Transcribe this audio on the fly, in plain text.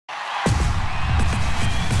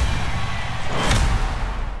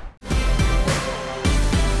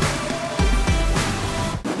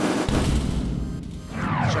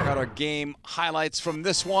game highlights from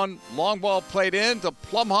this one. Long ball played in to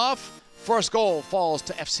Plumhoff. First goal falls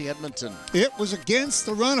to FC Edmonton. It was against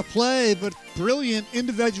the run of play, but brilliant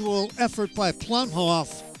individual effort by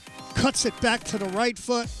Plumhoff. Cuts it back to the right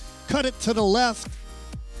foot, cut it to the left.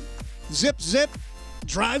 Zip, zip.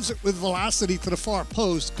 Drives it with velocity to the far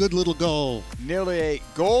post. Good little goal. Nearly a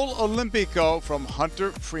goal Olympico from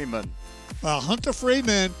Hunter Freeman. Hunter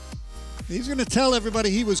Freeman, he's going to tell everybody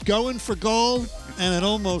he was going for goal, and it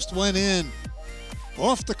almost went in.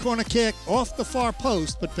 Off the corner kick, off the far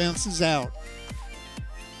post, but bounces out.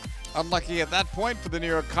 Unlucky at that point for the New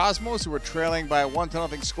York Cosmos, who were trailing by a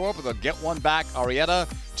 1-0 score, but they'll get one back.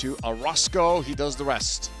 Arrieta to Orozco. He does the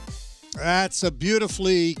rest. That's a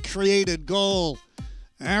beautifully created goal.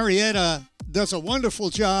 Arrieta does a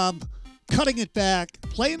wonderful job cutting it back,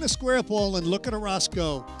 playing the square ball, and look at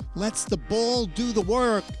Orozco. Lets the ball do the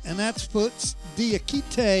work, and that puts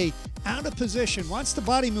Diakite out of position. Wants the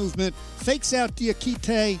body movement, fakes out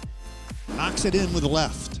Diakite, knocks it in with the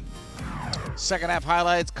left. Second half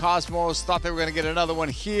highlights. Cosmos thought they were going to get another one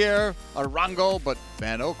here. Arango, but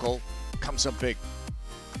Van Oekel comes up big.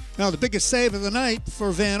 Now the biggest save of the night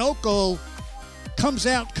for Van Oekel. Comes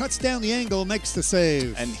out, cuts down the angle, makes the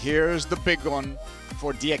save. And here's the big one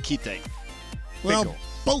for Diakite. Well,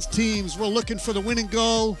 both teams were looking for the winning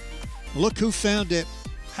goal. Look who found it.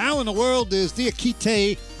 How in the world is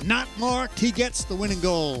Diakite not marked? He gets the winning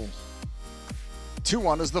goal.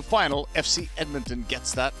 2-1 is the final. FC Edmonton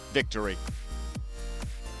gets that victory.